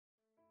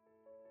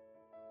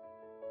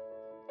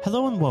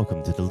Hello and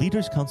welcome to the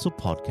Leaders Council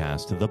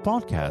podcast, the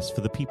podcast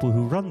for the people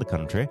who run the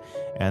country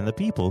and the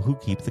people who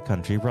keep the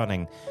country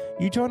running.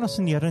 You join us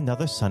on yet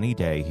another sunny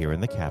day here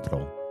in the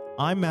capital.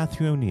 I'm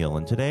Matthew O'Neill,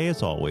 and today,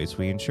 as always,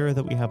 we ensure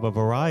that we have a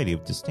variety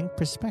of distinct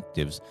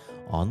perspectives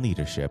on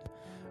leadership.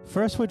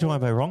 First, we're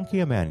joined by Ronke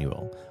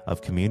Emmanuel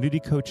of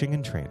Community Coaching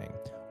and Training.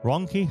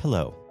 Ronke,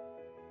 hello.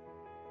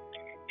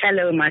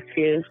 Hello,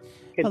 Matthew.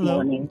 Good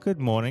morning. Good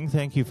morning.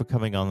 Thank you for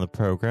coming on the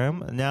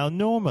program. Now,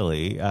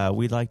 normally,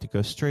 we'd like to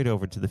go straight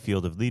over to the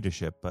field of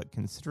leadership, but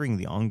considering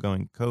the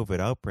ongoing COVID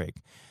outbreak,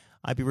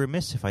 I'd be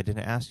remiss if I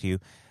didn't ask you,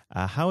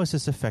 how has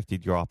this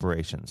affected your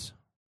operations?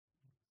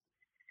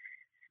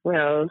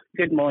 Well,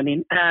 good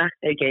morning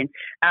again.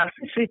 Our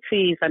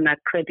facility is an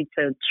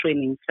accredited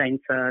training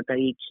center that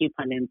equip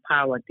and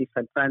empower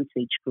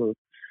disadvantaged groups,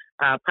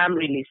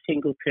 primarily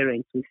single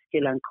parents with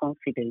skill and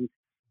confidence,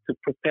 to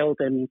propel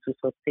them into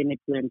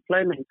sustainable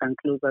employment and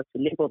closer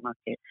to labor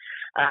market.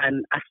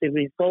 And as a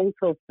result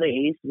of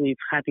this, we've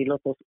had a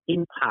lot of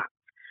impact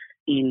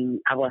in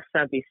our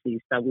services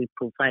that we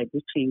provide,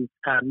 which is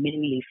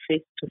mainly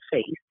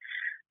face-to-face.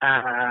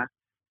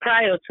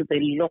 Prior to the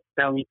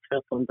lockdown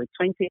itself on the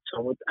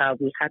 23rd,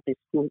 we had a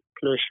school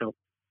closure.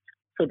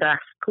 So that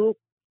school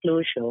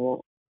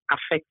closure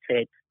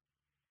affected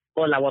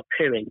all our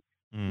parents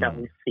that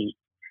we see.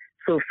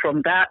 So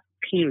from that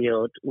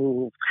period,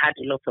 we've had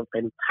a lot of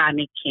them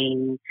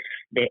panicking,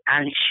 they're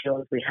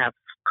anxious, they have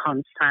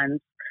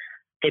concerns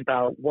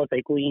about what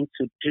they're going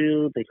to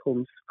do, the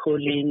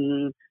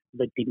homeschooling,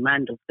 the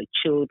demand of the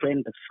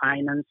children, the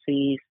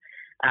finances,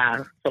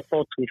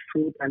 support with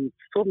food, and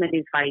so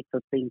many vital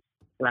things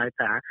like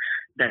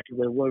that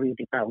we're worried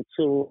about.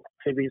 So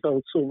as a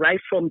result, right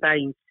from that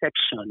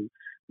inception,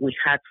 we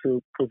had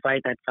to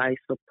provide advice,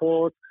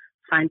 support,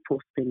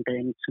 signposting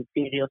them to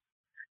various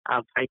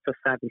vital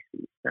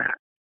services that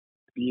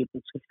be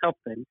able to help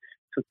them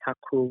to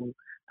tackle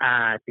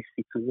the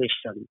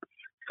situation.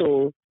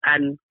 So,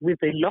 and with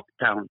the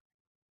lockdown,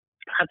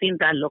 having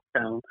that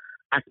lockdown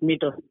has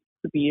made us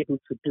to be able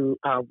to do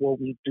what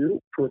we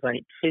do,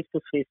 provide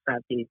face-to-face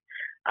service,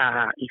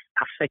 is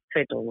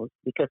affected us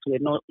because we're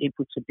not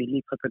able to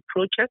deliver the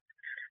project.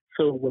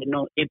 So we're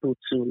not able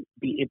to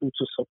be able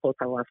to support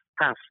our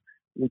staff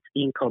with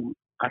income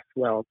as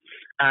well.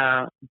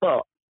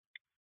 But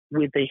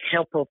with the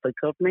help of the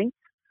government,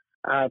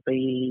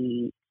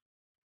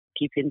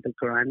 giving the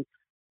grants,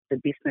 the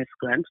business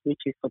grants, which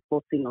is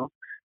supporting us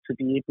to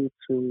be able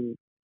to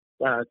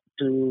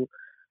do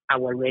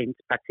our rent,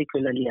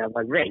 particularly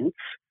our rent,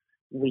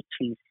 which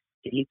is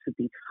a little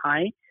bit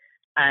high,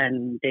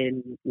 and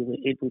then we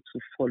were able to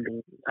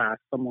follow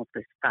some of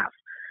the staff.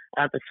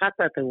 The fact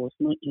that there was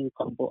no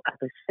income, but at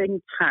the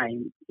same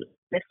time,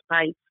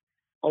 despite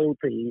all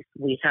this,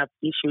 we have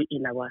issue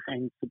in our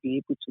hands to be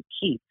able to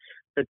keep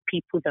the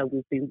people that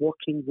we've been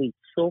working with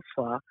so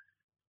far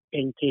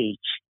engaged.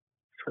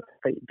 So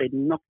the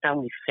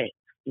knockdown effect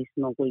is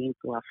not going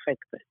to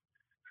affect them.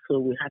 So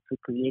we had to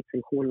create a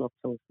whole lot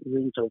of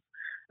range of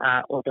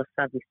other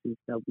services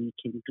that we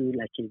can do,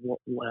 like a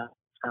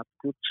WhatsApp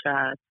group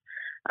chat,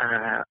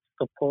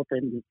 support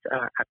them with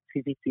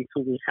activities.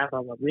 So we have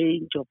our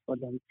range of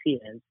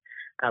volunteers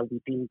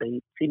within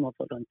the team of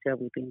volunteers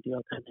within the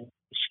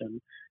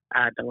organization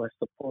that we're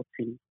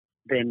supporting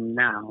them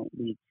now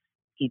with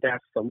either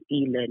some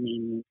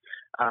e-learning,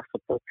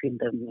 supporting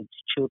them with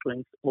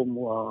children's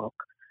homework.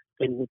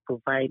 Then we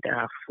provide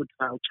a food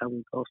voucher.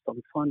 We got some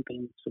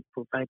funding to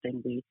provide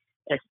them with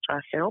extra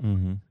help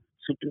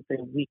to do the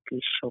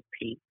weekly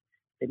shopping.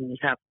 Then we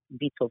have a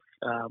bit of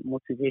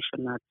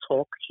motivational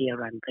talk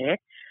here and there.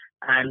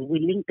 And we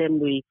link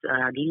them with,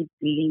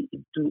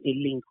 do a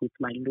link with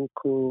my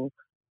local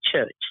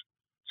church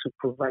to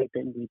provide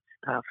them with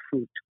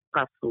food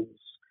parcels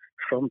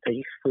from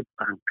the food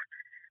bank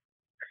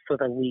so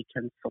that we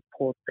can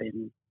support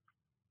them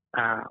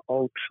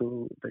all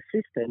through the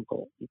system.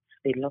 But it's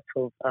a lot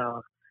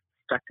of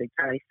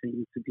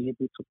strategizing to be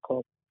able to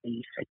cope the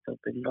effect of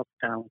the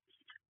lockdown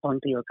on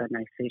the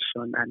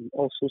organization and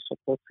also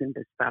supporting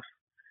the staff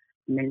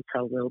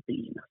mental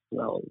well-being as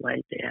well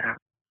while they are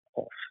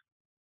off.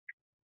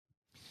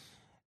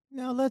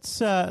 Now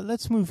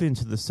let's move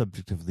into the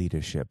subject of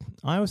leadership.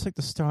 I always like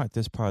to start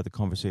this part of the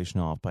conversation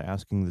off by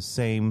asking the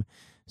same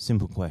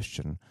simple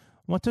question.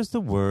 What does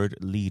the word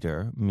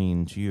leader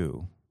mean to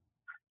you?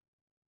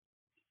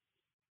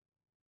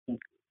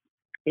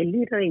 A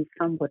leader is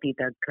somebody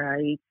that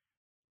guides,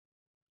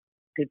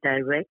 they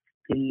direct,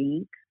 they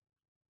lead.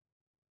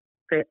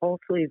 They're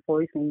also a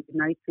voice in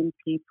uniting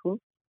people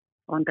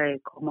under a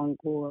common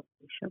goal or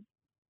vision.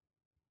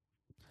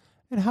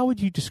 And how would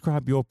you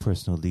describe your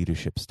personal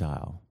leadership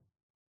style?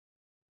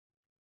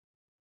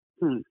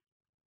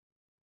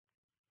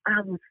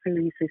 I would say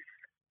it's a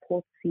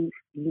supportive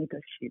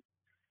leadership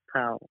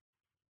style,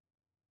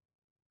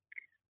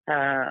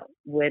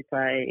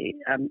 whereby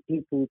I'm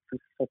able to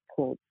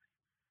support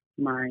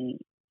my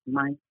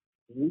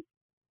team,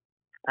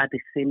 at the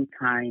same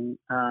time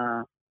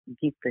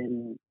give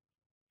them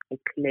a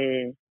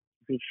clear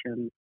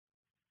vision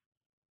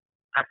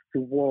as to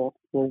what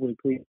we're going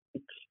to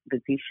make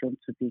the vision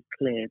to be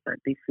clear that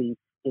this is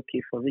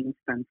okay. For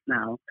instance,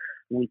 now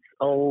with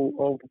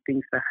all the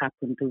things that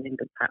happened during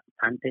the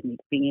pandemic,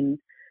 being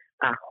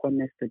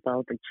honest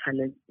about the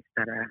challenges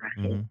that are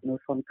ahead. Mm-hmm.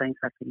 Sometimes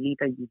as a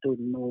leader, you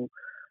don't know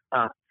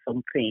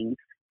some things,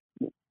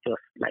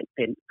 just like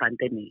the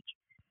pandemic.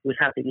 We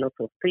have a lot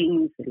of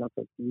things, a lot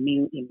of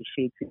new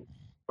initiatives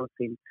brought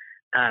in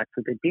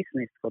to the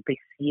business for this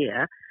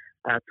year,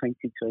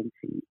 2020.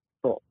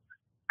 But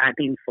I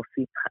didn't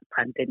foresee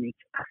pandemic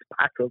as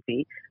part of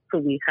it. So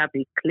we have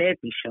a clear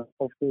vision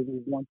of what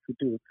we want to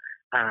do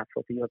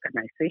for the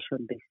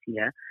organization this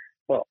year.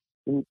 But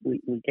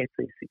we get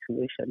to a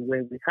situation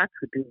where we had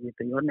to deal with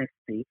the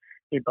honesty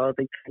about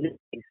the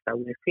challenges that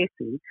we're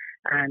facing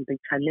and the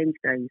challenge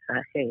that is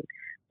ahead.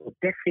 So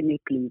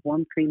definitely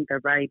one thing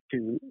that I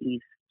do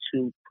is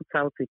to put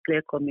out a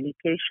clear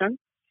communication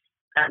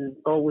and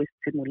always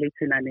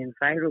stimulating an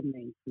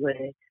environment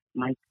where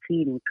my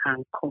team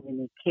can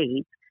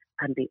communicate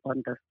and they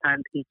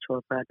understand each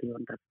other, they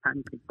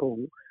understand the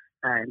goal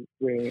and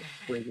where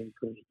we're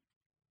going.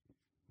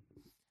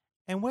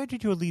 And where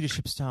did your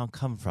leadership style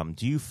come from?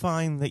 Do you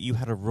find that you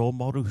had a role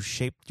model who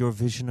shaped your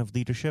vision of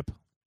leadership?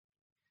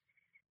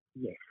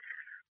 Yes,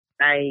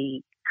 I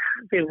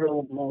have a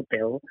role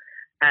model,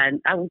 and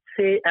I would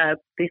say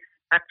this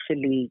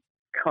actually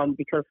come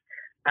because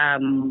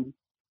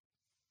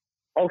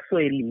also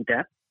a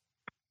leader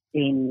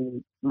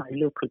in my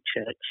local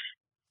church,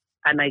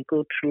 and I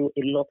go through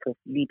a lot of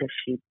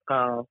leadership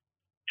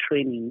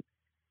training.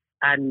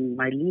 And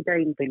my leader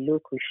in the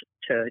local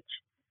church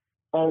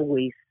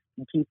always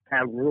give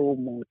a role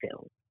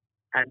model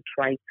and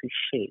try to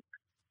shape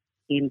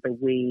in the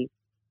way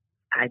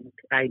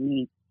I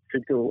need to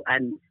go.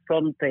 And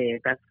from there,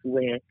 that's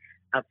where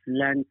I've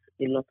learned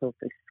a lot of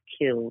the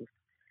skills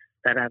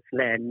that I've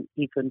learned,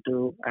 even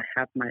though I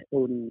have my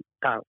own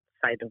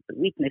side of the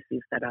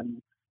weaknesses that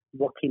I'm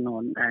working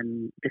on,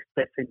 and this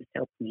person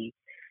helped me.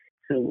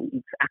 So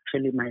it's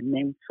actually my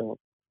mentor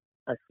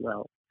as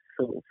well.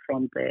 So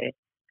from there,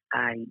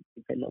 I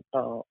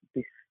developed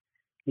this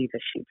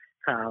leadership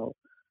style,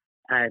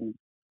 and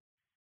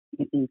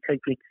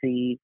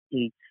integrity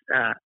is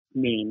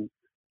main.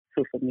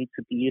 So for me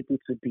to be able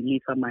to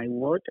deliver my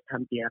word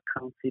and be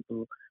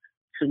accountable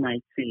to my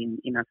team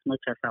in as much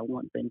as I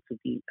want them to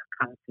be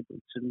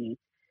accountable to me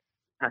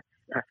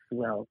as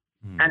well.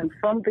 And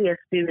from the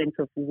experience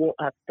of what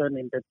I've done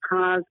in the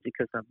past,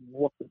 because I've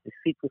worked with the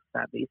civil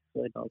service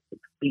for about 3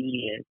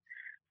 years,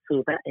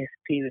 so that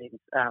experience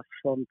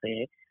from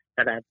there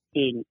that I've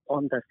gained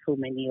under so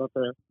many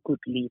other good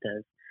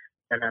leaders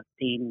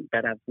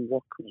that I've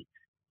worked with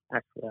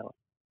as well.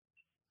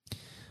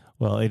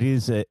 Well, it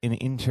is an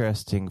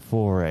interesting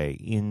foray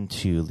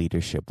into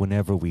leadership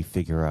whenever we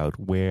figure out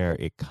where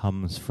it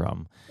comes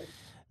from.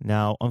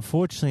 Now,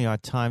 unfortunately, our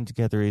time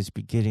together is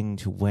beginning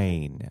to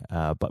wane.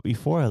 But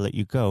before I let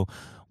you go,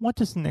 what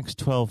does the next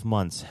 12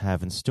 months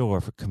have in store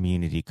for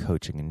community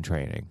coaching and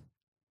training?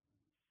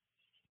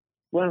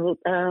 Well,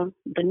 the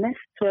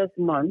next 12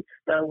 months,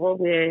 what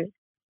we're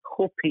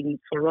hoping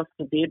for us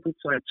to be able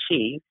to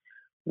achieve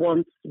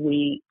once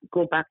we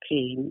go back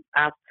in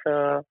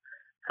after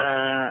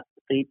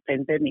the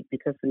pandemic,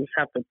 because we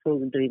have the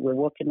program, we're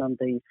working on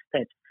the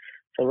steps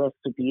for us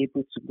to be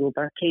able to go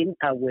back in.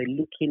 We're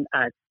looking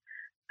at,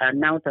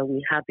 now that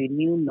we have a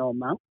new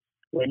normal,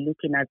 we're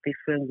looking at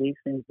different ways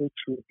in which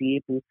we'll be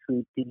able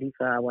to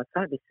deliver our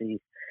services.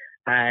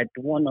 And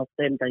one of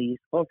them that is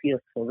obvious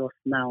for us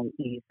now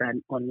is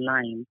an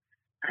online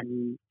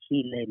and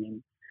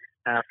e-learning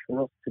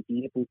for us to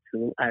be able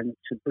to, and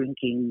to bring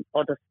in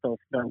other stuff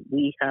that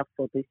we have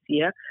for this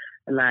year,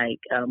 like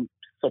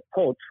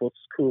support for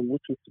school,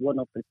 which is one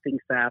of the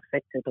things that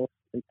affected us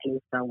the close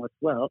down as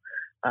well,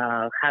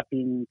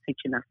 having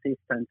teaching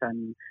assistants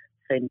and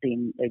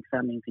sending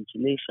exam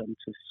invigilation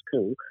to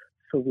school.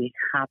 So we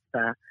have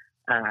that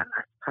as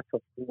part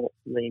of what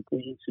we're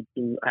going to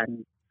do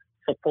and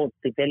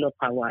develop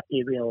our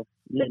area of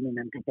learning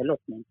and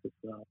development as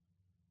well.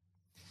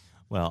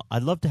 Well,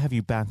 I'd love to have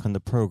you back on the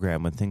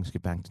program when things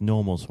get back to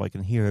normal so I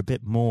can hear a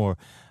bit more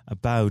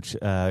about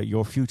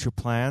your future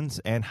plans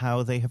and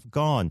how they have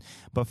gone.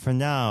 But for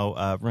now,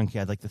 Ronke,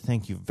 I'd like to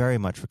thank you very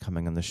much for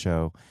coming on the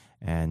show.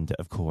 And,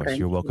 of course,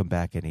 you're welcome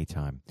back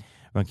anytime.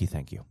 Ronke,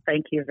 thank you.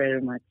 Thank you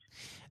very much.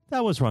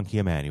 That was Ronke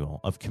Emmanuel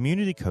of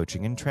Community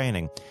Coaching and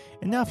Training.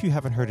 And now, if you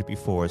haven't heard it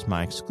before, is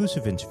my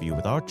exclusive interview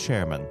with our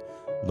chairman,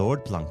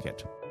 Lord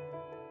Blunkett.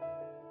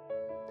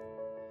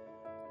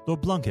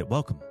 Lord Blunkett,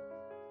 welcome.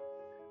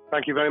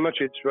 Thank you very much.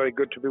 It's very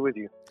good to be with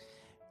you.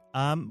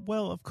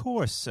 Well, of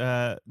course,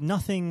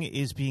 nothing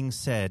is being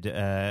said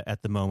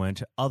at the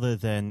moment other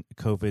than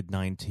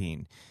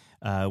COVID-19,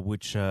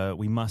 which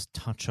we must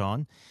touch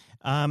on.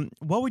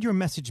 What would your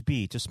message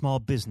be to small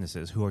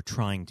businesses who are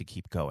trying to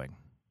keep going?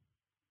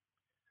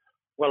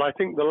 Well, I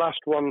think the last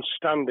ones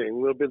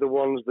standing will be the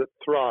ones that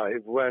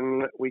thrive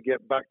when we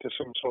get back to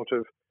some sort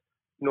of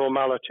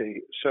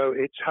normality. So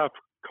it's have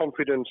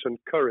confidence and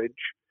courage.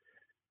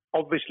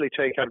 Obviously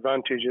take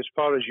advantage as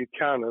far as you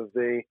can of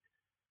the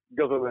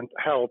government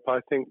help, I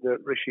think that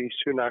Rishi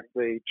Sunak,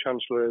 the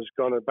Chancellor, has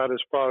gone about as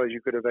far as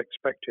you could have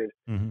expected.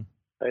 Mm-hmm.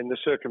 In the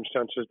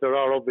circumstances. There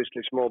are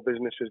obviously small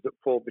businesses that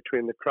fall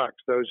between the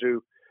cracks. Those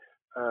who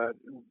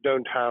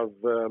don't have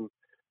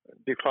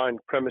defined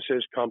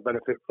premises can't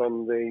benefit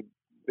from the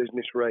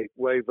business rate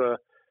waiver,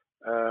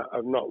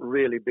 have not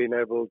really been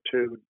able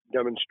to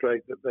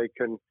demonstrate that they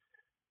can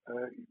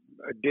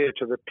adhere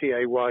to the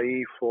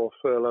PAYE for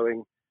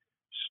furloughing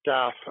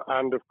staff,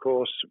 and of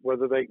course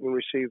whether they can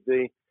receive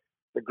the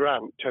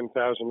grant,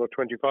 10,000 or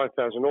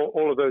 25,000.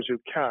 All of those who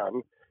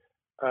can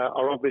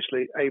are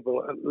obviously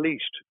able at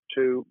least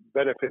to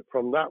benefit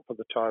from that for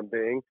the time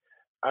being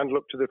and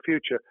look to the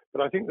future.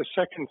 But I think the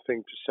second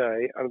thing to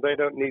say, and they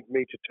don't need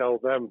me to tell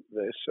them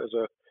this as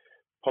a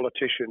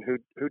politician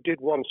who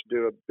did once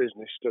do a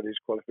business studies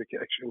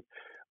qualification,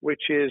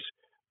 which is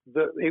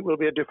that it will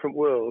be a different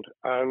world,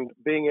 and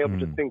being able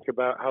to think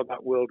about how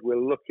that world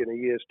will look in a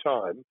year's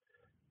time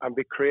and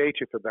be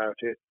creative about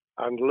it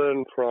and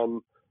learn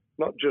from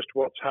not just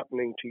what's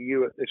happening to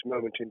you at this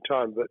moment in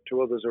time, but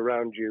to others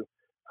around you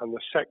and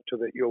the sector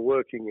that you're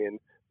working in,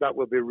 that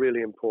will be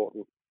really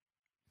important.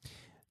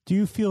 Do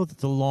you feel that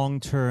the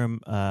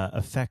long-term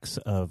effects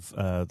of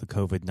the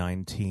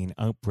COVID-19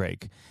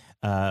 outbreak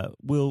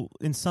will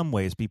in some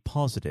ways be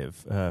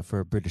positive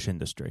for British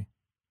industry?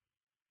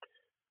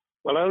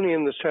 Well, only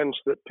in the sense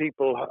that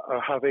people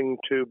are having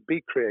to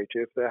be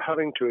creative, they're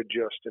having to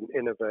adjust and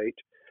innovate.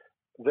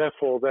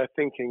 Therefore, they're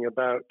thinking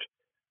about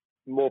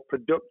more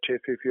productive,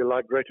 if you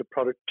like, greater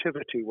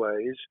productivity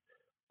ways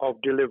of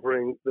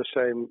delivering the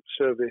same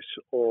service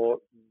or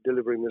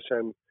delivering the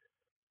same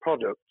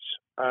products.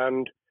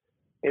 And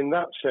in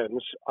that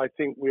sense, I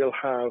think we'll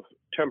have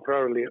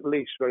temporarily at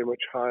least very much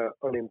higher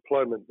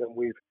unemployment than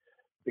we've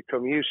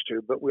become used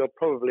to, but we'll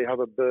probably have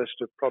a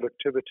burst of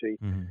productivity,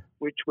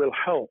 which will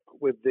help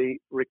with the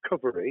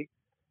recovery.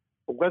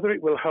 Whether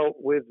it will help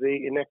with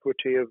the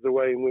inequity of the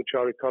way in which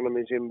our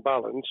economy is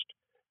imbalanced,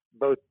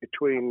 both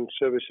between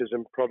services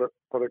and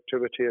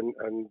productivity and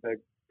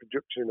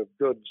production of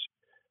goods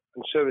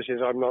and services,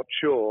 I'm not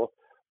sure.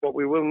 What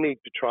we will need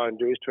to try and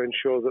do is to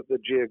ensure that the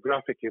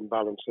geographic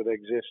imbalance that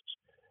exists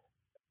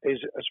is,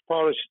 as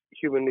far as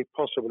humanly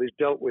possible, is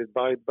dealt with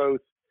by both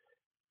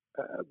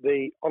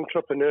the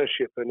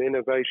entrepreneurship and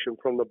innovation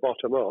from the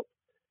bottom up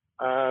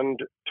and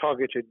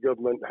targeted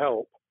government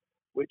help,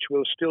 which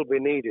will still be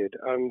needed.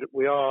 And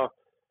we are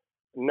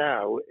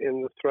now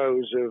in the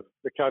throes of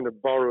the kind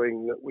of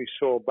borrowing that we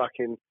saw back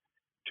in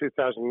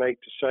 2008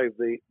 to save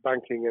the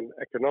banking and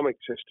economic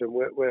system.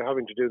 We're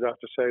having to do that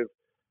to save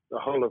the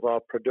whole of our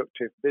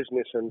productive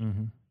business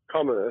and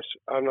commerce,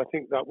 and I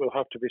think that will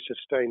have to be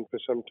sustained for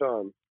some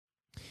time.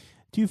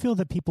 Do you feel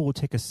that people will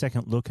take a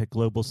second look at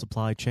global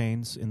supply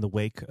chains in the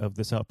wake of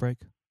this outbreak?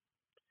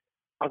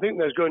 I think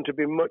there's going to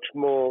be much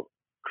more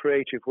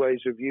creative ways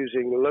of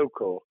using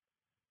local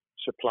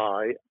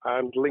supply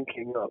and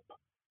linking up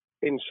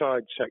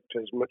inside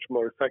sectors much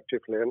more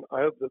effectively, and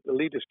I hope that the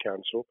Leaders'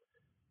 Council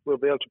will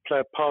be able to play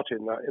a part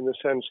in that, in the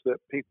sense that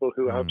people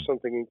who have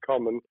something in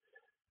common,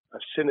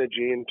 a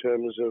synergy in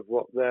terms of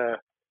what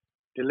they're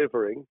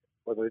delivering,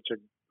 whether it's a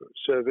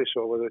service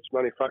or whether it's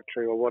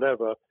manufacturing or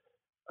whatever,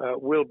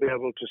 will be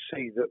able to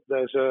see that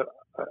there's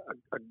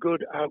a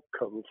good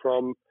outcome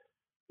from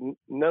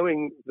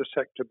knowing the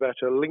sector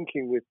better,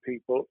 linking with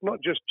people, not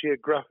just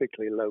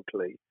geographically,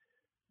 locally,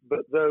 but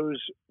those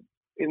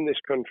in this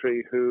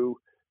country who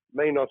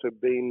may not have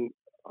been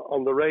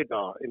on the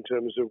radar in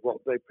terms of what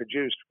they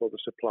produced for the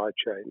supply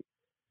chain.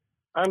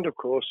 And of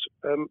course,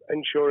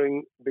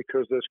 ensuring,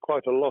 because there's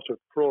quite a lot of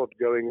fraud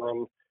going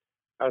on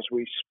as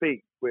we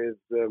speak with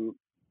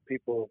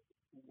people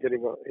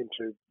getting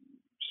into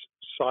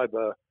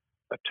cyber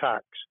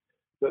attacks,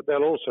 that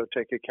they'll also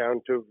take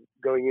account of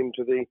going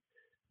into the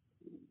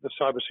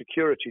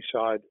cybersecurity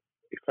side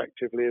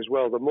effectively as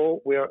well. The more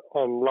we are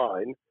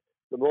online,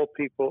 the more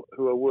people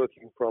who are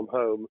working from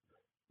home,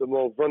 the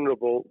more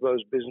vulnerable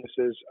those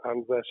businesses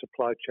and their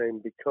supply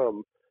chain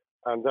become.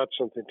 And that's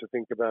something to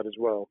think about as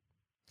well.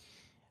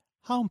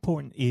 How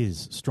important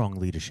is strong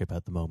leadership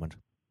at the moment?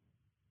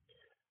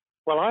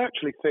 Well, I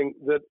actually think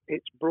that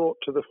it's brought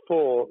to the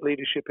fore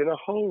leadership in a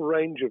whole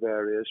range of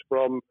areas,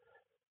 from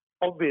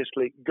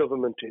obviously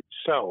government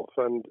itself,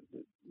 and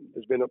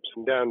there's been ups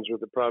and downs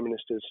with the Prime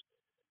Minister's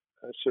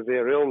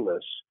severe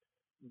illness,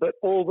 but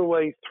all the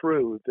way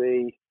through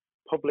the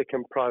public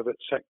and private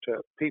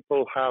sector,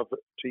 people have,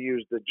 to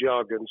use the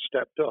jargon,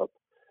 stepped up,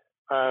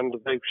 and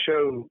they've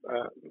shown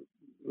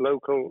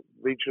local,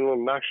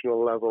 regional,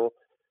 national level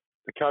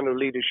the kind of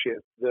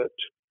leadership that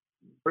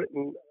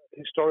Britain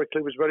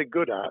historically was very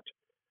good at.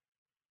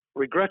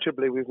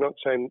 Regrettably, we've not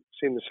seen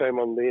the same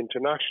on the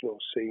international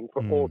scene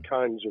for all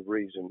kinds of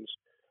reasons,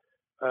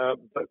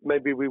 but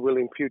maybe we will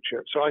in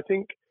future. So I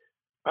think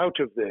out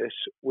of this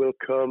will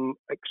come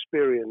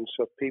experience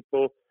of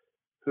people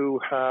who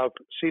have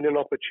seen an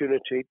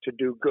opportunity to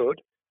do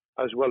good,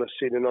 as well as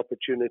seen an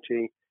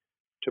opportunity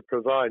to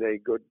provide a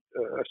good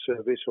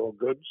service or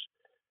goods,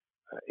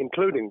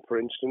 including, for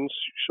instance,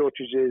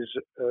 shortages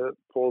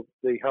for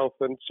the health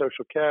and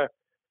social care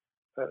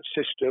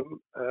system,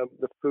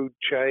 the food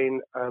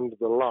chain and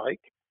the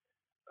like,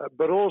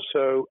 but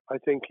also I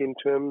think in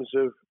terms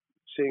of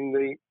seeing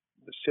the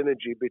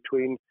synergy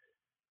between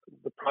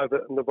the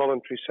private and the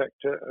voluntary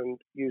sector and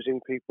using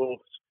people's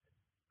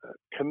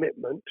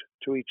commitment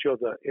to each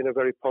other in a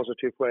very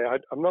positive way.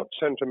 I'm not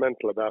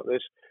sentimental about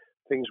this.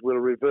 Things will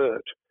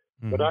revert.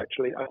 But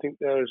actually, I think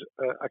there's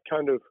a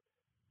kind of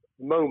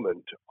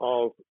moment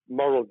of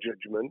moral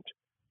judgment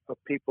of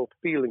people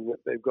feeling that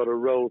they've got a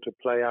role to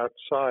play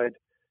outside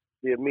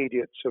the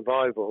immediate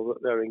survival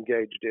that they're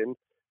engaged in.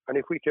 And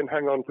if we can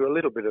hang on to a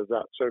little bit of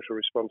that social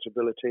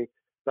responsibility,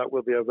 that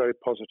will be a very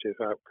positive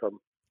outcome.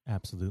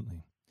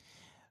 Absolutely.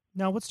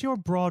 Now, what's your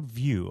broad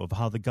view of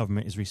how the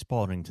government is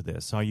responding to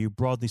this? Are you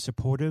broadly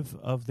supportive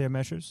of their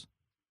measures?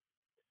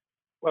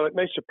 Well, it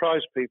may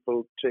surprise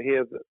people to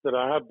hear that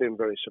I have been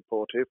very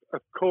supportive.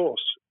 Of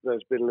course,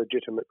 there's been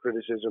legitimate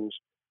criticisms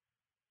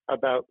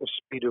about the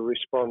speed of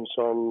response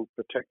on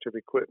protective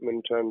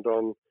equipment and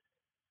on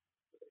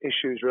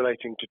issues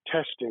relating to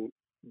testing.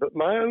 But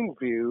my own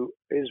view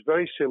is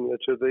very similar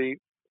to the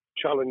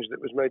challenge that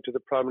was made to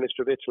the Prime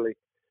Minister of Italy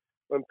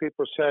when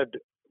people said,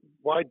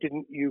 why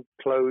didn't you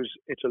close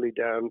Italy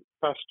down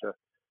faster?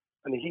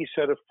 And he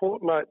said, a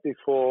fortnight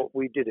before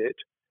we did it,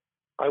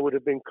 I would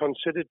have been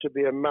considered to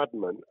be a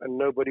madman and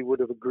nobody would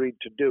have agreed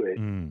to do it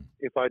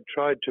if I'd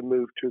tried to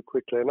move too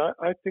quickly. And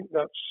I think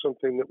that's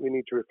something that we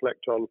need to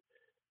reflect on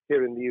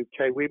here in the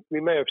UK.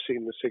 We may have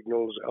seen the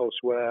signals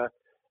elsewhere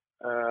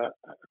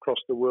across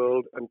the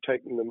world and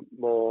taken them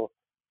more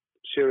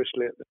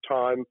seriously at the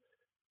time.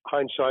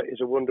 Hindsight is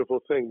a wonderful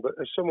thing, but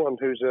as someone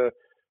who's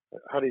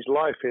had his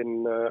life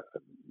in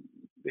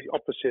the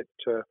opposite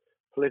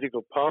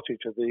political party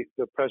to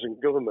the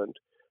present government,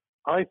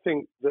 I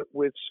think that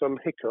with some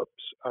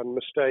hiccups and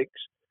mistakes,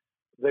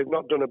 they've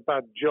not done a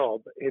bad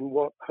job in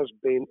what has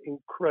been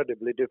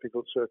incredibly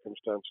difficult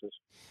circumstances.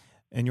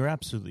 And you're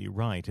absolutely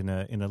right. In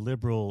a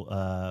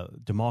liberal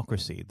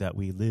democracy that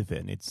we live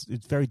in, it's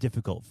very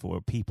difficult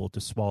for people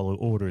to swallow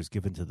orders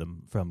given to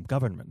them from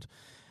government.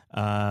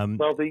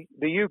 Well,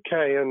 the UK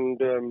and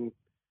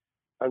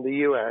the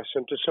US,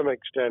 and to some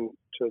extent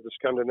the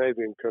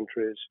Scandinavian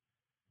countries,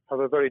 have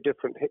a very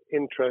different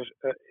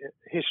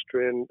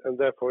history and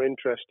therefore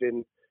interest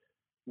in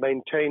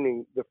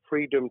maintaining the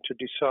freedom to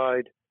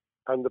decide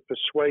and the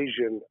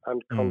persuasion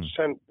and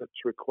consent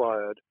that's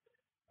required.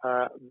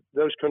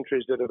 Those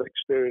countries that have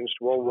experienced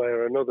one way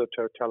or another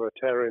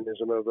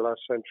totalitarianism over the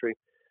last century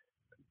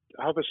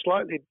have a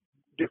slightly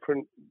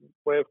different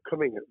way of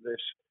coming at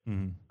this.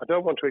 I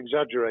don't want to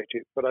exaggerate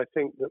it, but I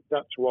think that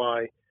that's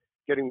why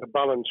getting the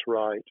balance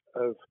right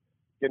of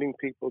getting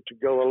people to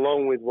go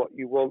along with what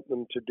you want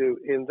them to do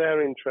in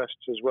their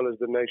interests as well as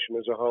the nation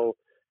as a whole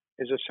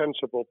is a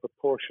sensible,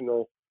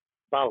 proportional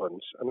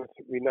balance. And I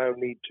think we now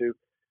need to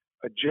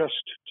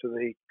adjust to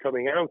the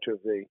coming out of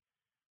the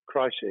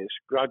crisis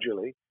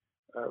gradually,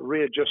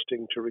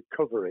 readjusting to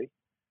recovery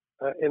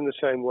in the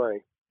same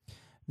way.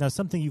 Now,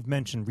 something you've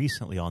mentioned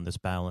recently on this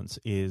balance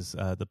is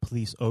the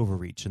police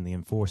overreach in the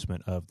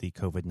enforcement of the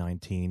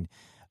COVID-19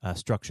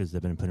 structures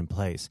that have been put in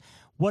place.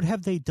 What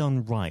have they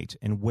done right,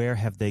 and where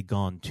have they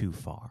gone too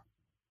far?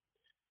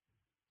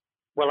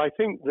 Well, I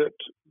think that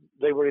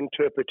they were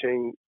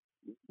interpreting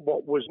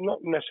what was not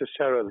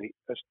necessarily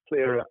as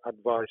clear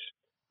advice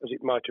as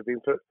it might have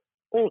been for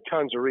all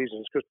kinds of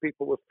reasons, because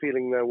people were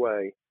feeling their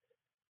way.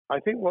 I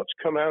think what's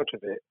come out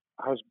of it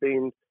has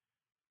been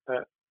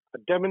a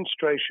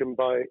demonstration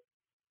by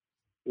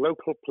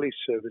local police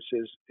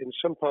services in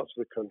some parts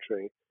of the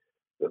country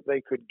that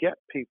they could get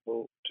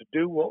people to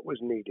do what was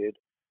needed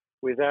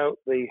without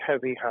the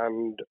heavy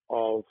hand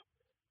of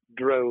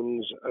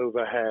drones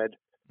overhead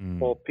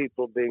or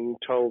people being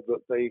told that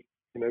they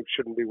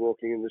shouldn't be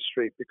walking in the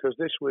street, because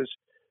this was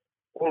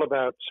all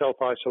about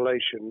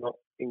self-isolation, not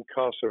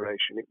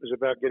incarceration. It was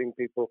about getting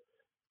people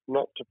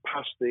not to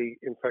pass the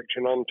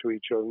infection on to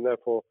each other and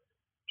therefore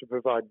to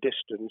provide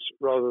distance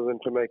rather than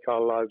to make our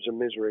lives a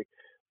misery.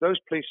 Those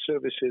police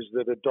services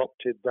that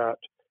adopted that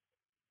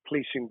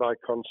policing by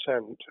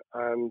consent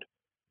and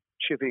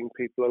chivying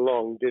people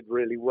along did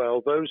really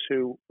well. Those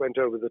who went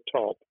over the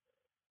top,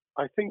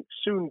 I think,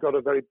 soon got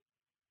a very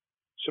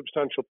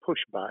substantial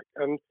pushback.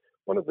 And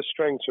one of the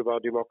strengths of our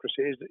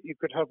democracy is that you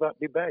could have that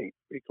debate.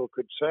 People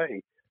could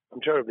say,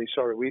 I'm terribly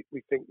sorry, we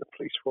think the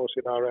police force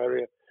in our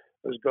area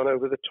has gone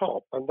over the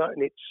top. And that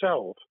in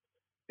itself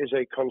is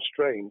a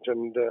constraint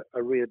and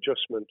a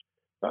readjustment.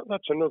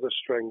 That's another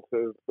strength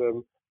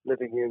of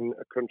living in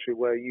a country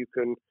where you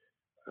can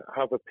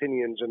have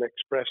opinions and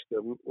express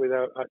them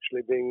without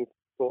actually being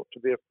thought to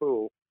be a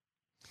fool.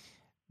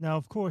 Now,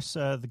 of course,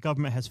 the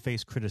government has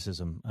faced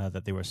criticism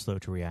that they were slow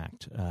to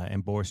react,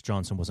 and Boris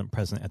Johnson wasn't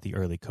present at the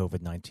early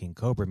COVID-19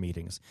 COBRA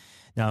meetings.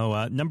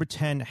 Now, Number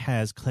 10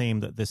 has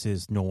claimed that this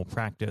is normal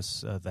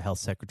practice. The health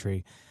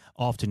secretary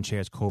often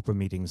chairs COBRA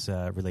meetings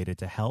related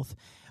to health.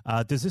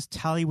 Does this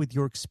tally with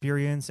your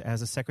experience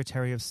as a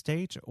Secretary of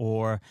State,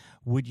 or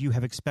would you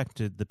have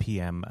expected the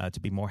PM to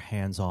be more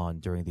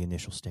hands-on during the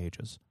initial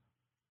stages?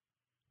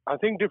 I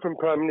think different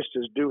prime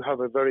ministers do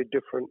have a very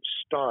different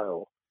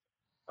style.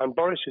 And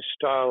Boris's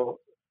style,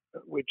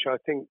 which I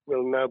think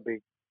will now be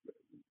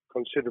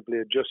considerably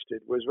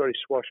adjusted, was very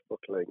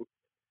swashbuckling.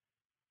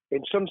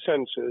 In some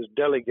senses,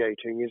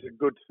 delegating is a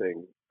good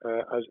thing,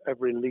 as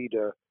every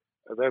leader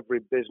of every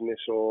business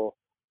or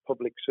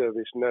public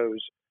service knows.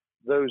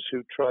 Those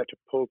who try to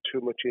pull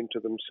too much into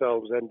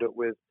themselves end up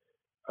with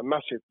a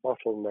massive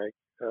bottleneck,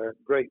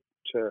 great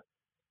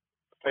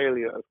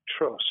failure of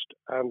trust,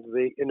 and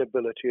the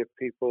inability of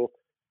people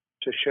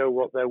to show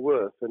what they're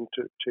worth and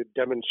to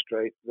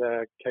demonstrate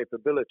their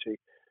capability.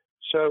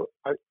 So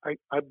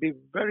I'd be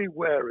very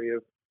wary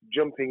of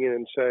jumping in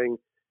and saying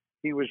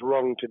he was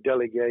wrong to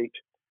delegate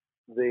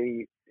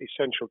the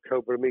essential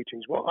COBRA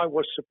meetings. What I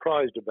was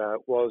surprised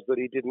about was that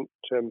he didn't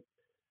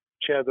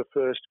chair the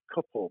first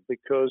couple,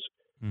 because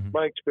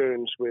my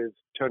experience with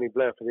Tony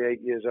Blair for the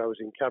 8 years I was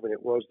in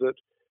cabinet was that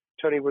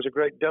Tony was a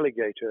great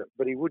delegator,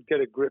 but he would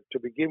get a grip to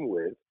begin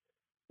with,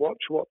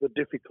 watch what the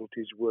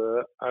difficulties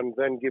were, and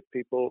then give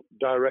people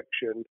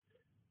direction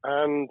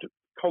and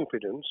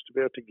confidence to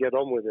be able to get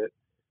on with it.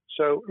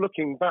 So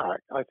looking back,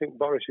 I think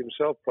Boris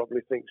himself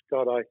probably thinks,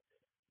 God, I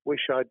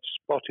wish I'd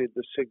spotted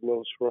the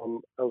signals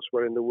from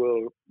elsewhere in the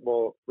world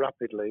more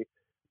rapidly,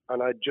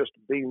 and I'd just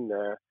been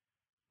there.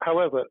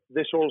 However,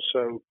 this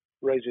also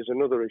raises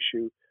another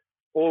issue.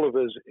 All of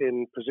us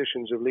in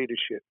positions of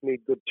leadership need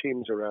good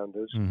teams around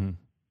us.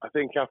 I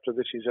think after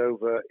this is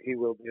over, he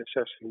will be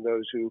assessing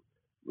those who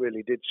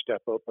really did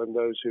step up and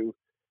those who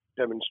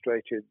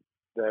demonstrated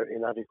their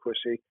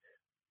inadequacy.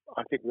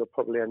 I think we'll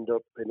probably end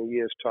up in a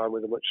year's time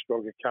with a much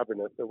stronger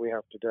cabinet than we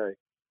have today.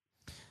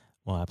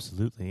 Well,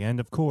 absolutely. And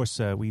of course,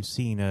 we've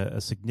seen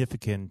a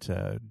significant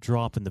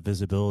drop in the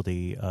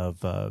visibility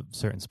of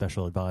certain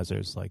special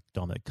advisors like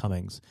Dominic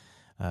Cummings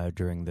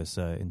during this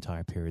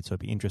entire period. So it'd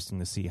be interesting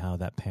to see how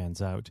that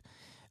pans out.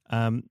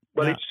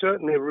 It's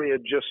certainly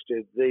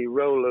readjusted the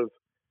role of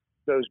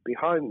those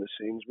behind the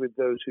scenes with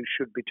those who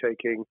should be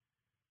taking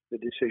the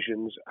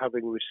decisions,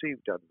 having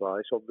received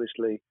advice.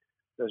 Obviously,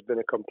 there's been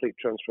a complete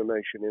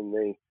transformation in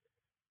the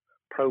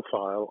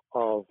profile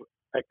of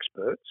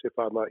experts, if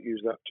I might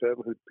use that term,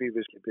 who'd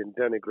previously been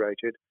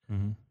denigrated.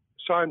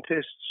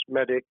 Scientists,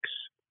 medics,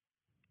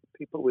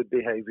 people with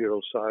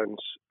behavioral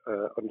science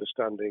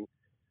understanding.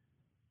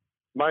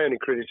 My only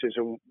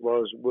criticism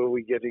was, were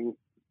we getting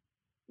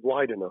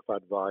wide enough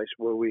advice?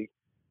 Were we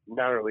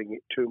narrowing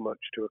it too much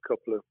to a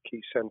couple of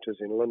key centres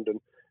in London?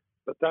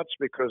 But that's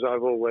because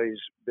I've always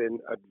been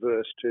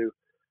adverse to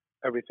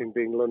everything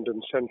being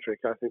London-centric.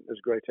 I think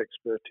there's great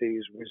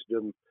expertise,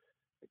 wisdom,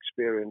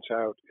 experience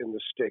out in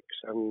the sticks,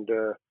 and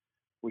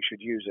we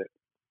should use it.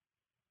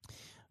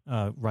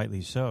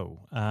 Rightly so.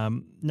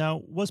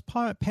 Now, was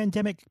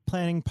pandemic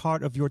planning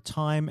part of your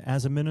time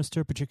as a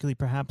minister, particularly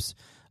perhaps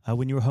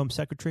when you were Home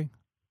Secretary?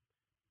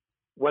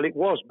 Well, it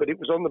was, but it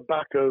was on the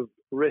back of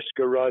risk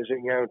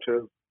arising out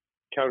of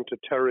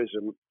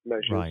counter-terrorism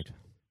measures. Right.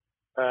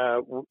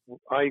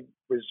 I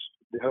was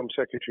the Home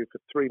Secretary for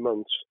 3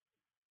 months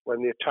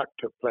when the attack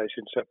took place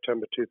in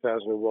September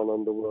 2001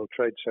 on the World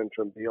Trade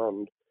Center and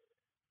beyond.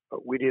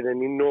 We did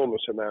an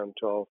enormous amount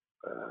of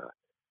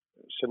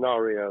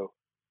scenario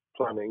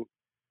planning,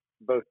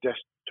 both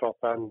desktop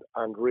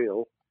and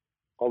real.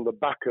 On the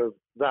back of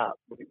that,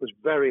 it was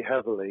very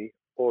heavily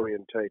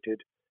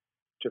orientated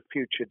to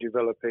future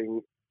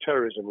developing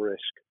terrorism risk.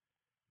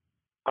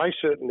 I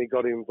certainly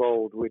got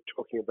involved with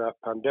talking about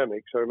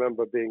pandemics. I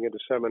remember being at a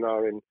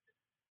seminar in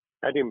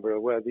Edinburgh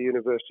where the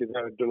university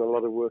there had done a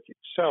lot of work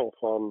itself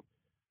on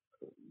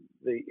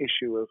the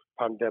issue of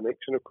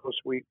pandemics. And of course,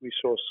 we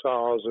saw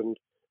SARS and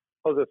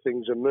other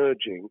things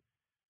emerging.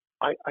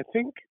 I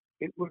think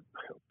people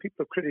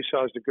have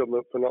criticised the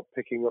government for not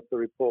picking up the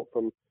report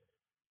from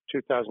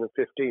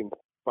 2015,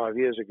 5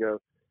 years ago.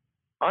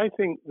 I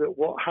think that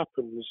what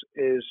happens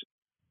is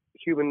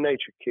human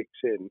nature kicks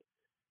in.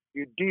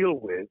 You deal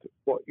with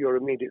what you're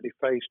immediately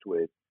faced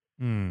with.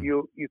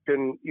 You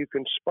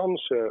can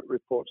sponsor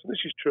reports. This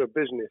is true of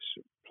business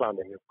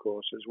planning, of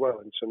course, as well,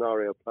 and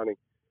scenario planning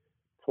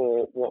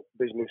for what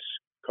business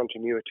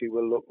continuity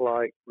will look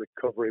like,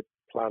 recovery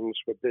plans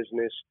for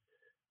business,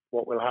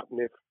 what will happen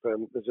if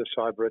there's a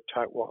cyber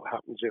attack, what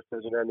happens if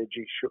there's an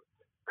energy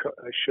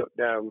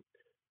shutdown.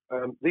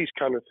 These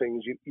kind of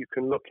things you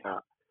can look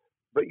at,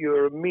 but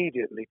you're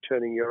immediately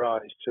turning your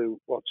eyes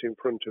to what's in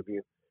front of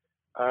you.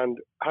 And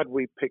had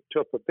we picked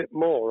up a bit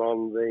more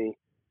on the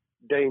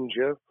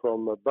danger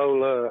from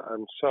Ebola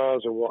and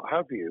SARS and what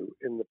have you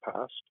in the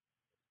past,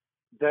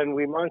 then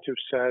we might have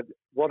said,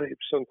 what if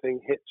something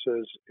hits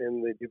us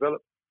in the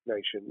developed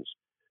nations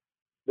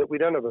that we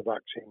don't have a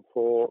vaccine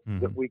for,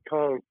 that we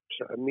can't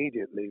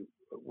immediately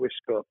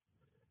whisk up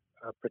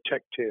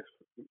protective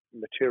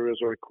materials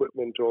or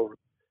equipment, or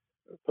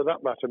for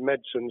that matter,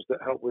 medicines that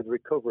help with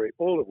recovery,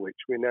 all of which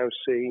we now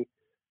see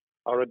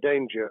are a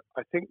danger.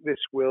 I think this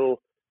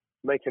will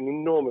make an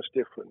enormous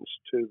difference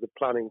to the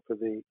planning for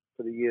the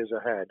years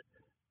ahead.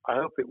 I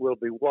hope it will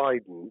be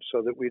widened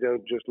so that we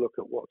don't just look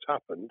at what's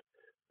happened,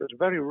 because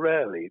very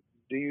rarely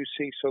do you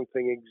see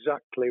something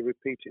exactly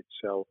repeat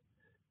itself.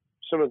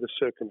 Some of the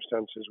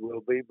circumstances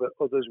will be, but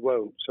others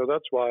won't. So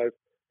that's why I've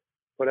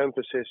put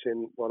emphasis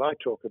in what I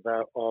talk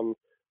about on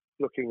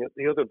looking at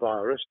the other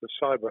virus, the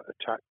cyber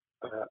attack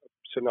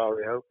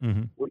scenario,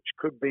 which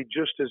could be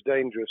just as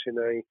dangerous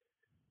in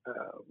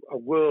a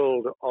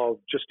world of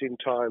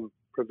just-in-time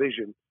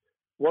provision.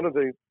 One of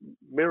the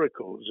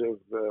miracles of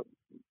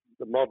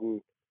the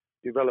modern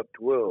developed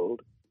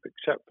world,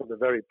 except for the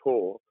very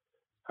poor,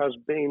 has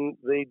been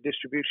the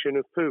distribution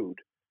of food.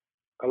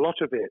 A lot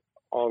of it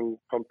on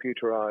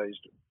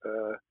computerized,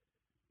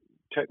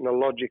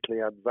 technologically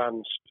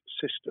advanced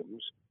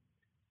systems.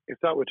 If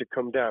that were to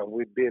come down,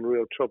 we'd be in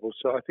real trouble.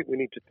 So I think we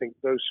need to think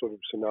those sort of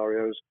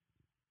scenarios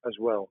as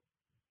well.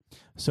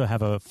 So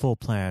have a full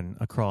plan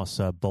across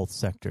both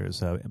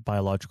sectors,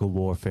 biological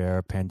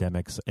warfare,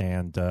 pandemics,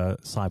 and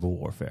cyber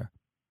warfare.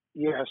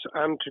 Yes,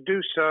 and to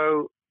do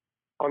so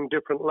on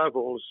different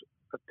levels.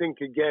 I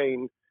think,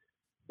 again,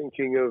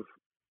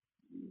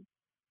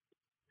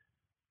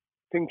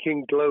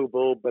 thinking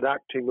global but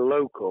acting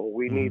local,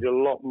 we need a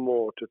lot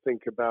more to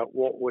think about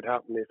what would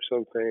happen if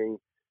something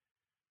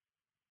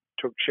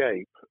took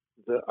shape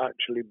that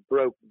actually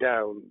broke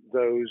down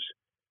those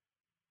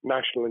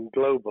national and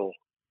global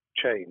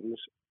chains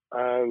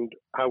and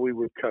how we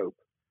would cope.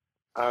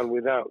 And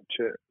without,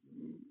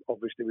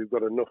 obviously, we've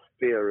got enough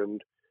fear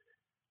and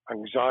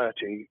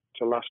anxiety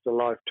to last a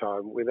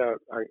lifetime.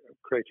 Without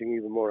creating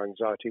even more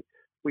anxiety,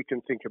 we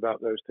can think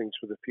about those things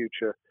for the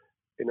future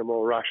in a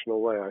more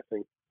rational way, I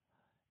think.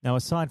 Now,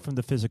 aside from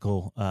the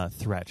physical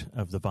threat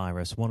of the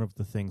virus, one of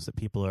the things that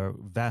people are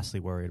vastly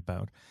worried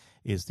about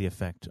is the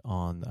effect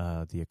on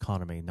the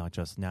economy, not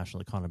just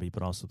national economy,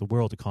 but also the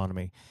world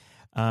economy.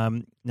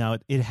 Now,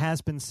 it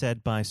has been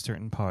said by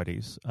certain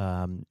parties,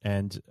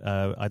 and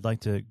I'd like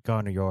to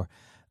garner your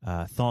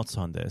thoughts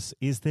on this.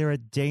 Is there a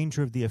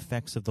danger of the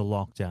effects of the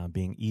lockdown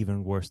being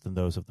even worse than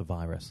those of the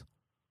virus?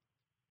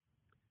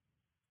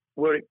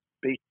 Were it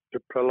be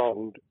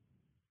prolonged,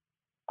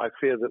 I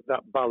fear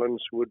that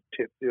balance would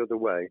tip the other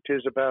way. It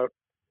is about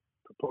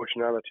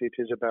proportionality. It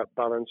is about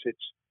balance. It's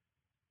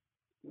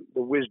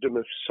the wisdom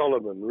of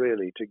Solomon,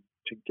 really,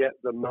 to get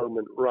the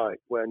moment right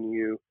when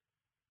you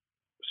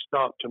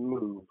start to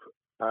move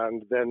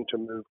and then to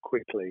move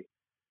quickly.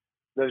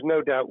 There's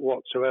no doubt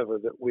whatsoever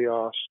that we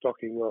are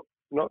stocking up,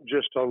 not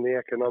just on the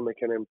economic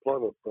and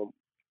employment front,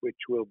 which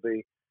will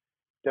be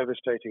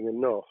devastating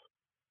enough,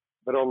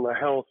 but on the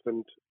health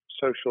and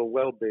social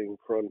well-being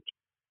front,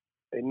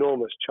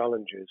 enormous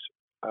challenges.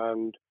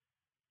 And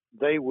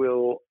they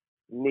will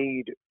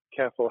need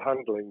careful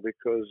handling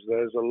because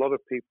there's a lot of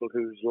people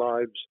whose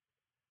lives,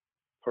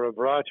 for a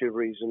variety of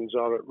reasons,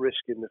 are at risk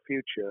in the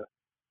future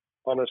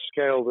on a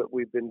scale that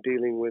we've been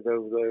dealing with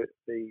over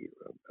the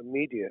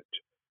immediate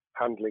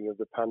handling of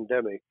the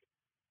pandemic,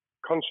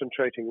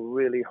 concentrating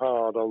really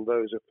hard on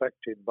those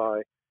affected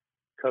by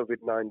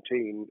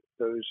COVID-19,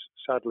 those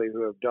sadly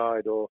who have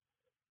died or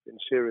been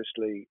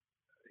seriously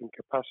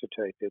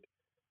incapacitated.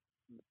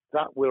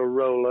 That will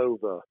roll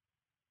over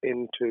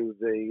into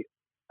the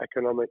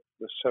economic,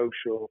 the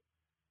social,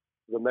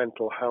 the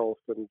mental health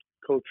and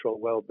cultural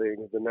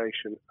well-being of the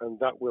nation, and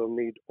that will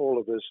need all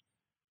of us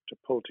to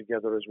pull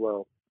together as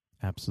well.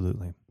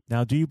 Absolutely.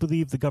 Now, do you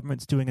believe the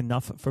government's doing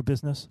enough for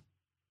business?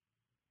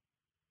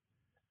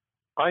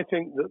 I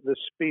think that the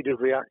speed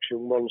of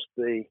reaction once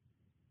the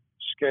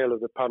scale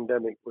of the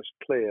pandemic was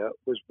clear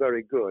was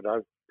very good.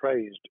 I've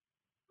praised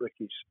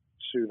Rishi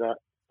Sunak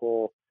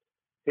for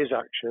his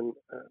action.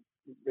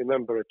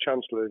 Remember, a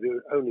chancellor who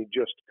had only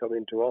just come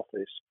into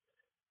office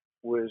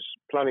was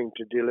planning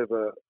to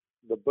deliver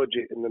the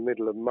budget in the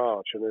middle of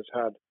March and has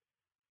had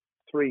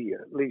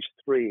at least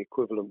three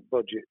equivalent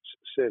budgets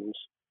since.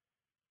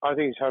 I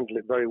think he's handled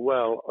it very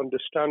well,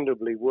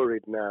 understandably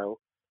worried now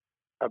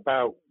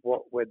about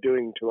what we're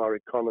doing to our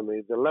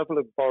economy. The level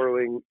of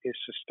borrowing is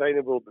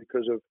sustainable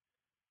because of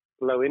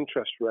low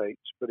interest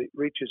rates, but it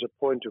reaches a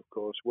point, of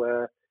course,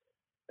 where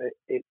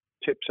it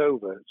tips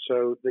over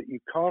so that you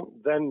can't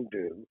then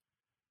do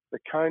the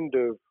kind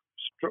of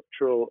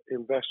structural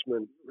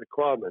investment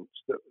requirements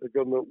that the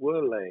government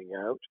were laying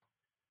out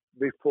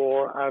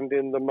before and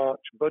in the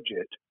March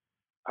budget.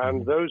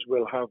 And those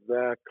will have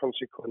their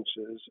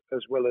consequences as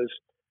well as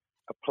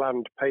a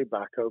planned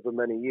payback over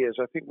many years.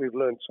 I think we've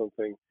learned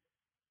something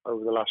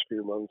over the last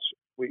few months.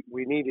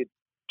 We needed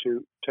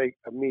to take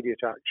immediate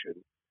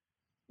action.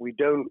 We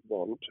don't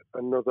want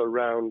another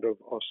round of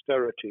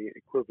austerity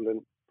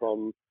equivalent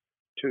from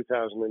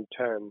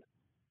 2010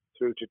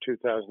 through to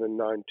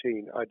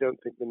 2019. I don't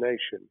think the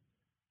nation,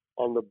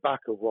 on the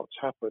back of what's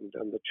happened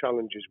and the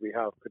challenges we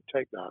have, could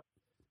take that.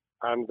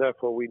 And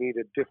therefore, we need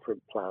a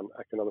different plan,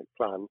 economic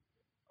plan,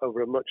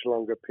 over a much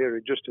longer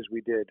period, just as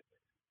we did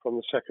from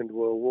the Second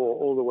World War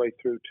all the way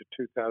through to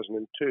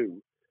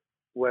 2002,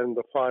 when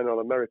the final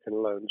American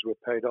loans were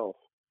paid off.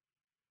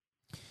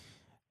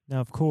 Now,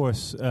 of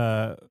course,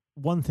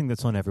 one thing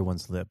that's on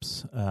everyone's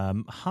lips,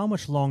 how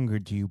much longer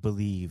do you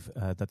believe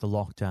that the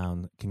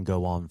lockdown can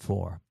go on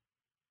for?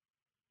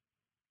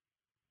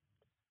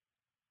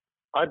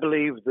 I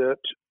believe that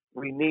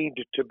we need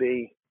to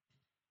be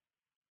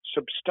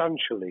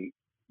substantially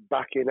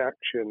back in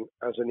action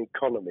as an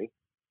economy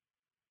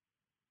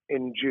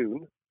in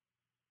June,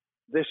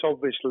 this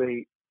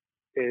obviously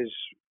is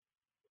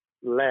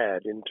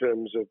layered in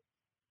terms of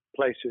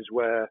places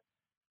where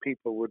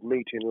people would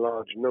meet in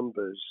large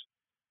numbers,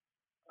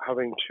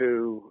 having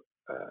to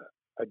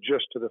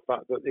adjust to the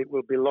fact that it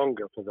will be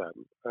longer for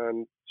them.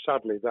 And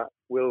sadly, that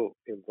will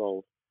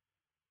involve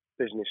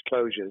business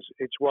closures.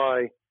 It's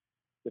why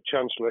the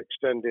Chancellor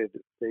extended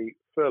the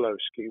furlough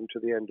scheme to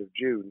the end of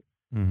June.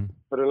 Mm-hmm.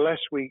 But unless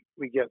we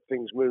get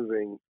things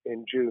moving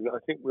in June, I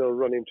think we'll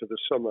run into the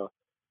summer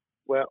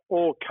where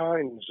all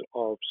kinds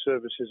of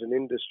services and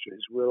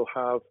industries will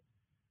have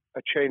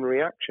a chain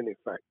reaction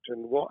effect.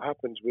 And what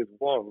happens with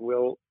one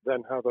will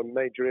then have a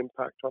major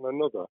impact on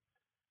another.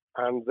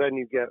 And then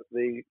you get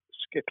the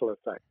skittle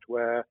effect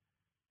where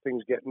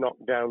things get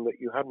knocked down that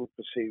you hadn't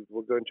perceived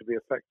were going to be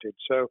affected.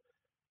 So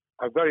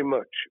I very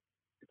much,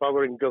 if I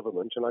were in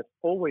government, and I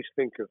always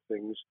think of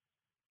things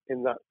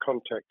in that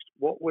context,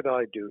 what would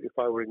I do if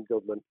I were in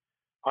government?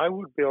 I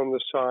would be on the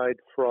side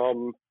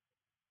from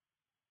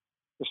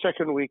the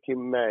second week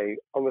in May,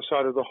 on the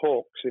side of the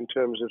hawks in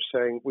terms of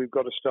saying we've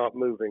got to start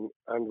moving,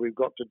 and we've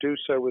got to do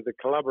so with the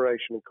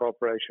collaboration and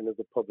cooperation of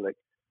the public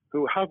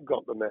who have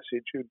got the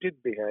message, who did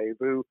behave,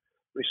 who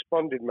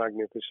responded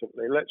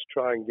magnificently. Let's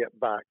try and get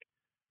back,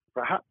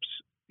 perhaps,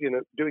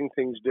 doing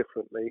things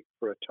differently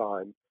for a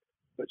time,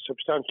 but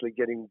substantially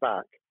getting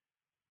back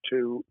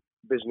to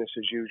business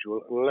as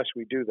usual. And unless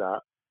we do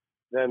that,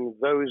 then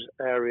those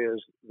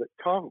areas that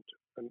can't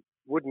and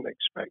wouldn't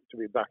expect to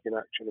be back in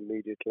action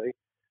immediately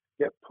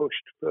get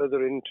pushed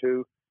further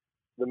into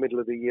the middle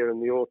of the year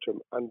and the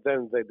autumn, and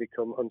then they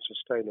become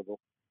unsustainable.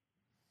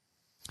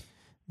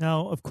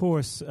 Now, of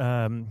course,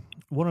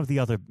 one of the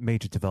other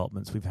major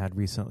developments we've had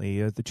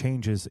recently are the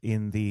changes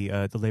in the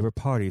Labour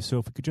Party. So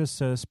if we could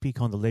just speak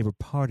on the Labour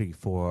Party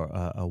for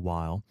a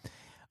while.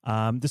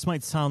 This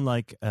might sound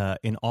like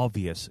an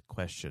obvious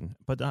question,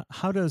 but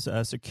how does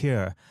Sir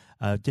Keir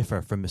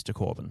differ from Mr.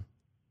 Corbyn?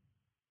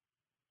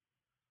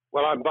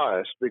 Well, I'm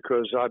biased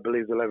because I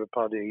believe the Labour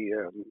Party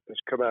has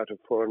come out of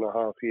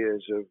 4.5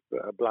 years of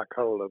a black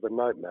hole of a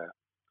nightmare,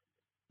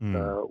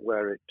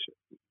 where it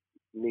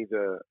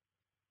neither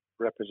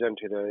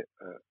represented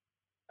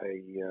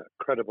a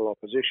credible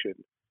opposition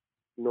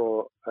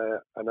nor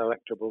an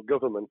electable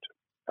government,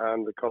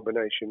 and the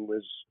combination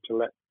was to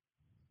let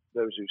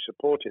those who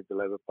supported the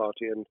Labour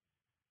Party and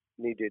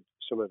needed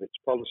some of its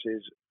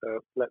policies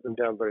let them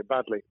down very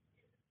badly.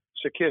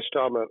 Sir Keir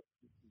Starmer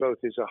both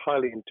is a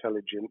highly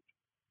intelligent,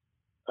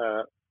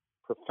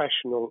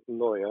 professional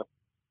lawyer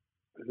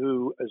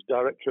who, as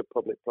Director of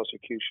Public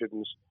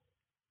Prosecutions,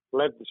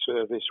 led the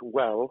service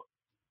well,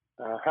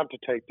 had to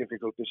take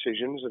difficult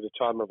decisions at a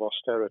time of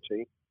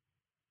austerity,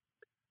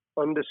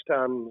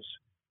 understands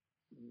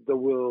the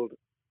world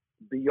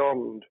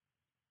beyond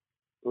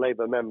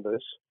Labour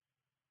members,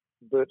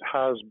 but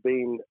has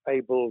been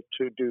able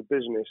to do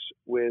business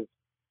with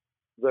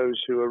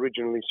those who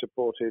originally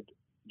supported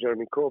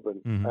Jeremy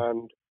Corbyn,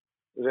 and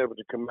was able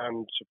to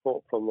command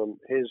support from them.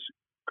 His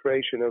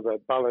creation of a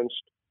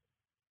balanced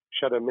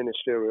shadow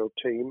ministerial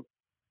team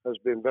has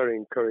been very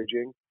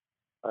encouraging.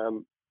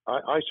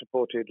 I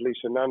supported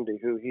Lisa Nandy,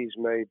 who he's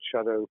made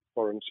Shadow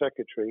Foreign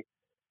Secretary,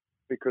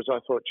 because I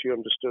thought she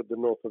understood the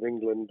north of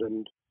England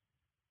and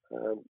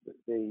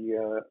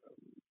the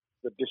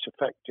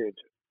disaffected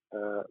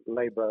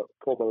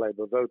former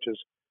Labour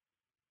voters.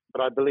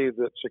 But I believe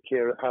that Sir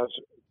Keir has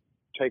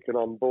taken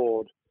on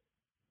board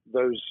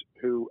those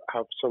who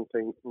have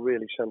something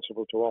really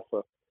sensible to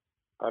offer,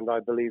 and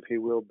I believe he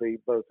will be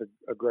both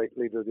a great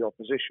leader of the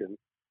opposition.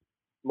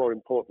 More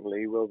importantly,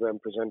 he will then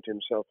present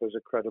himself as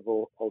a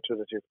credible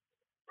alternative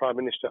Prime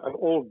Minister. And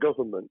all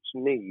governments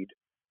need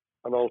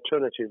an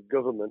alternative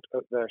government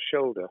at their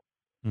shoulder.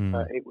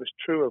 It was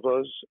true of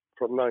us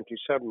from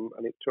 97,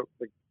 and it took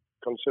the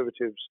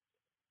Conservatives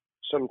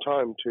some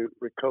time to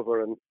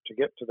recover and to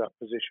get to that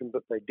position,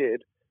 but they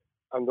did,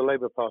 and the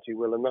Labour Party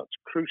will, and that's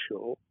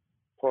crucial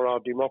for our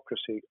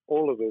democracy.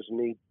 All of us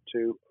need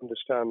to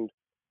understand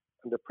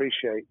and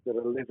appreciate that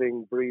a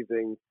living,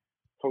 breathing,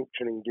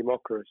 functioning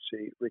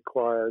democracy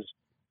requires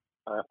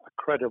a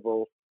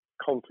credible,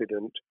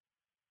 confident,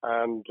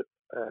 and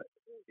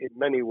in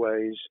many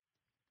ways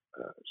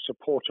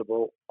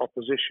supportable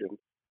opposition,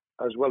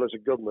 as well as a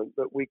government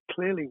that we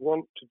clearly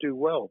want to do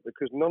well,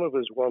 because none of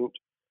us want,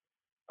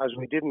 as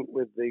we didn't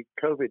with the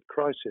COVID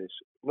crisis,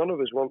 none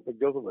of us want the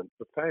government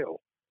to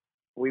fail.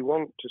 We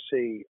want to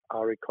see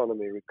our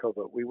economy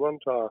recover. We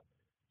want our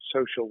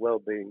social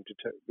well-being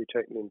to be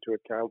taken into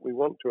account. We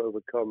want to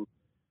overcome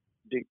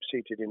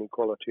deep-seated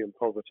inequality and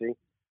poverty,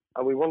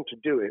 and we want to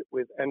do it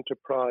with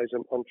enterprise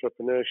and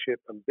entrepreneurship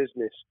and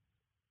business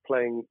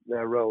playing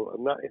their role,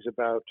 and that is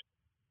about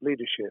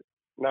leadership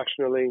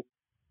nationally,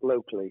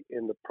 locally,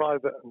 in the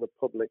private and the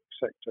public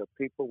sector,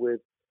 people with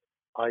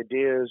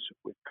ideas,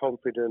 with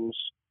confidence,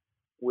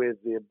 with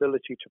the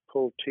ability to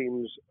pull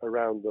teams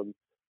around them,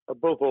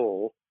 above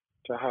all,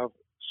 to have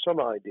some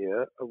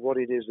idea of what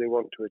it is they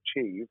want to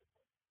achieve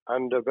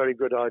and a very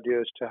good idea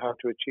as to how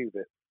to achieve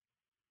it.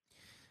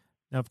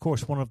 Now, of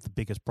course, one of the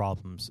biggest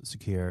problems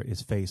Secure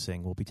is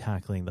facing will be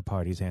tackling the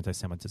party's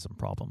anti-Semitism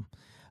problem.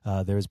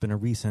 There has been a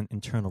recent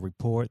internal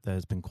report that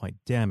has been quite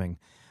damning.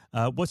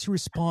 What's your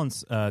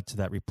response to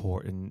that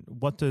report, and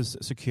what does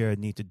Secure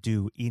need to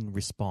do in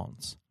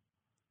response?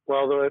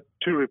 Well, there are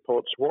two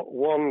reports.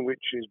 One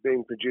which is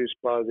being produced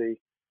by the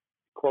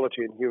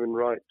Equality and Human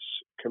Rights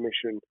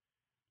Commission,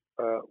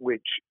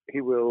 which he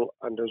will,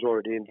 and has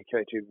already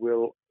indicated,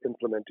 will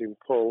implement in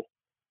full.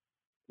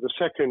 The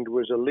second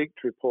was a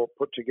leaked report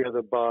put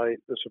together by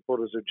the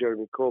supporters of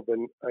Jeremy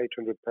Corbyn,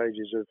 800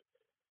 pages of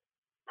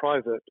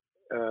private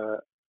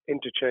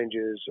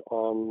interchanges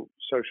on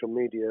social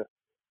media,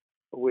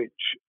 which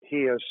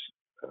he has,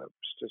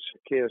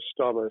 Keir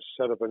Starmer,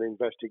 set up an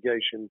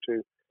investigation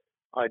to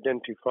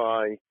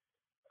identify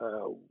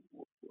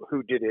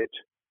who did it,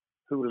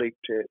 who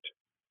leaked it,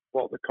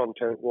 what the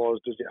content was,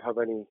 does it have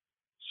any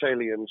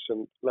salience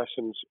and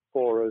lessons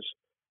for us,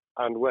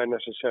 and where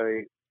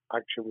necessary,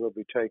 action will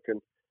be taken.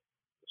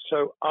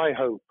 So I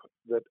hope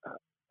that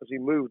as he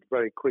moved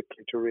very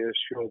quickly to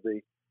reassure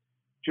the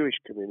Jewish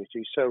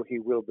community, so he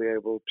will be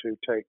able to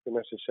take the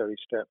necessary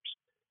steps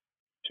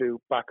to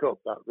back up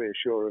that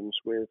reassurance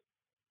with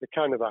the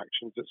kind of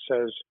actions that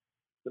says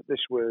that this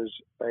was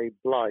a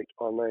blight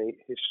on a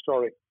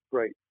historic,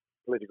 great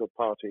political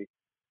party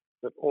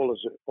that all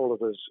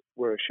of us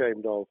were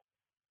ashamed of.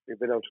 We've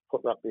been able to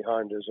put that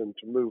behind us and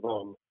to move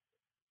on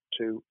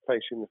to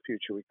facing the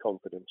future with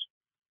confidence.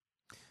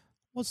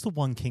 What's the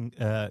one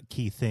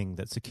key thing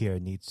that Secure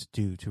needs to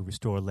do to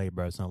restore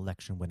Labour as an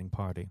election-winning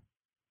party?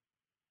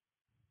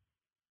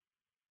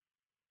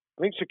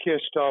 I think Sir Keir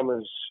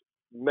Starmer's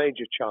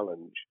major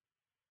challenge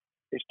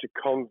is to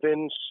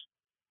convince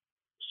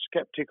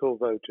sceptical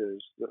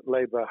voters that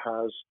Labour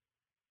has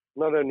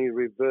not only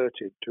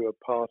reverted to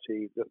a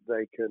party that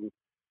they can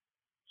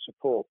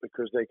support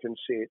because they can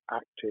see it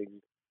acting,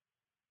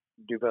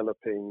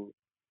 developing,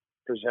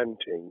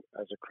 presenting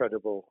as a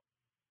credible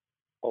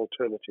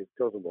alternative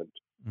government,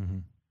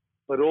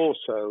 but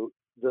also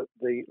that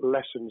the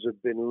lessons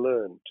have been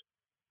learned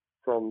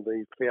from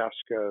the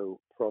fiasco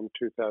from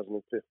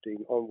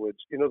 2015 onwards.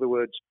 In other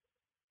words,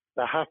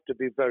 there have to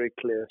be very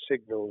clear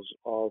signals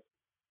of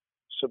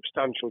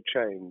substantial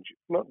change,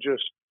 not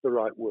just the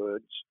right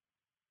words,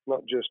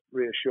 not just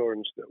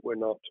reassurance that we're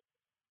not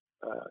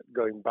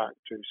going back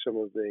to some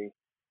of the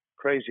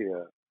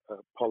crazier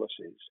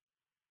policies,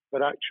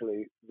 but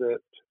actually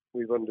that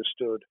we've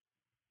understood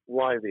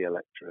why the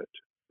electorate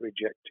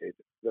rejected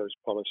those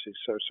policies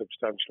so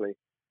substantially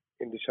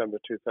in December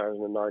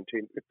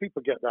 2019. If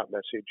people get that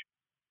message,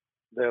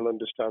 they'll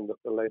understand that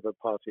the Labour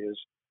Party has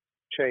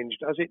changed,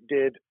 as it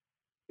did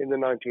in the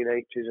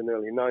 1980s and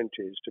early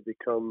 90s, to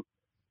become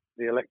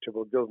the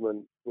electable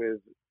government with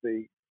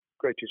the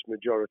greatest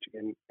majority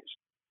and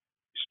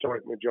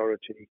historic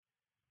majority,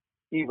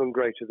 even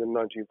greater than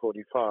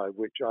 1945,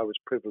 which I was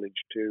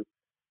privileged to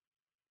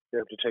be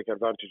able to take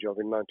advantage of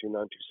in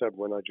 1997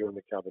 when I joined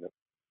the cabinet.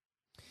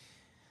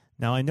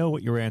 Now, I know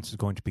what your answer is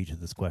going to be to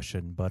this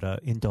question, but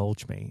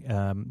indulge me.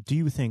 Do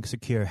you think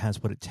Secure has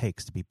what it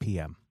takes to be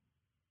PM?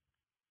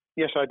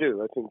 Yes, I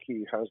do. I think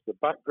he has the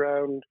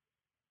background,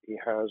 he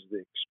has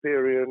the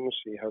experience,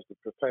 he has the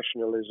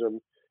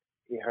professionalism,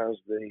 he has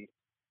the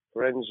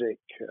forensic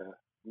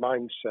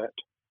mindset,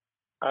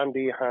 and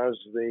he has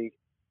the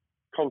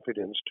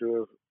confidence to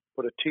have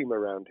put a team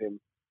around him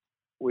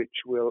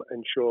which will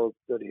ensure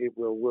that it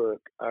will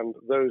work. And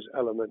those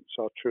elements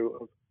are true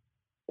of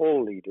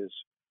all leaders.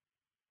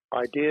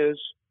 Ideas,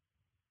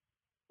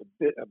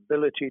 the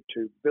ability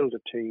to build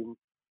a team,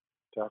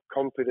 to have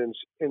confidence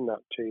in that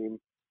team,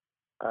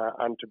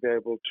 and to be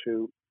able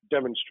to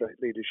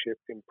demonstrate leadership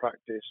in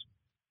practice,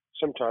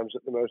 sometimes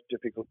at the most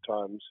difficult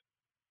times.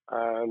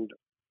 And,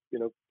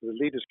 the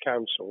Leaders'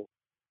 Council,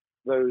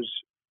 those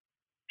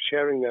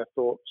sharing their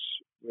thoughts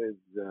with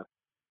the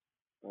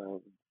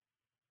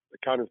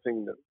kind of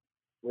thing that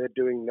we're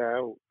doing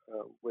now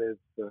with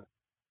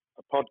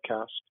a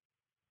podcast,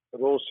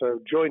 but also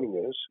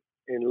joining us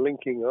in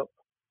linking up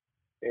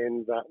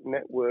in that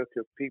network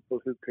of people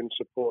who can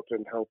support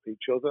and help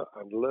each other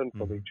and learn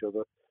from each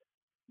other.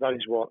 That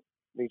is what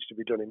needs to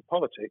be done in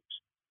politics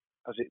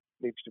as it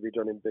needs to be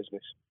done in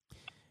business.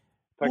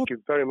 Thank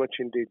you very much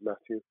indeed,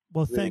 Matthew.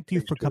 Well, thank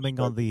you for coming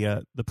on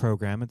the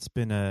program. It's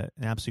been an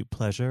absolute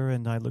pleasure,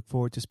 and I look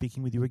forward to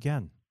speaking with you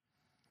again.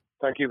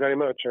 Thank you very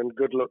much, and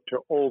good luck to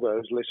all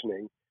those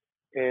listening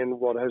in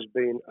what has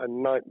been a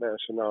nightmare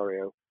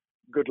scenario.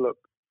 Good luck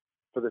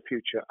for the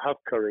future. Have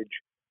courage,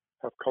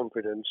 have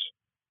confidence,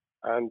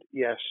 and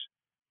yes,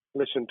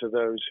 listen to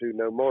those who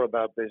know more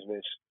about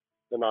business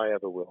than I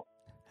ever will.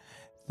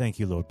 Thank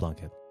you, Lord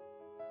Blunkett.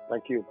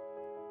 Thank you.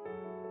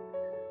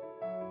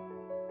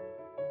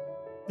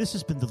 This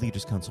has been the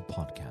Leaders' Council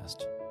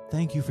podcast.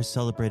 Thank you for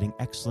celebrating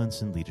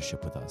excellence in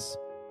leadership with us.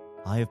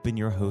 I have been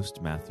your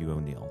host, Matthew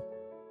O'Neill.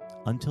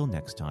 Until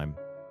next time,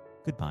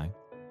 goodbye.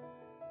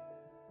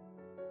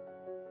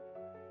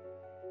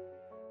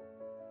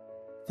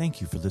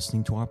 Thank you for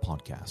listening to our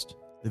podcast.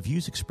 The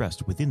views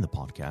expressed within the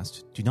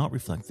podcast do not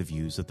reflect the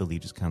views of the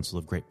Leaders' Council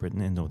of Great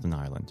Britain and Northern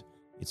Ireland.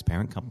 its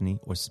parent company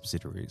or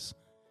subsidiaries,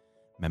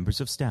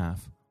 members of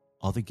staff,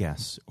 other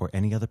guests, or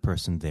any other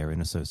person therein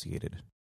associated.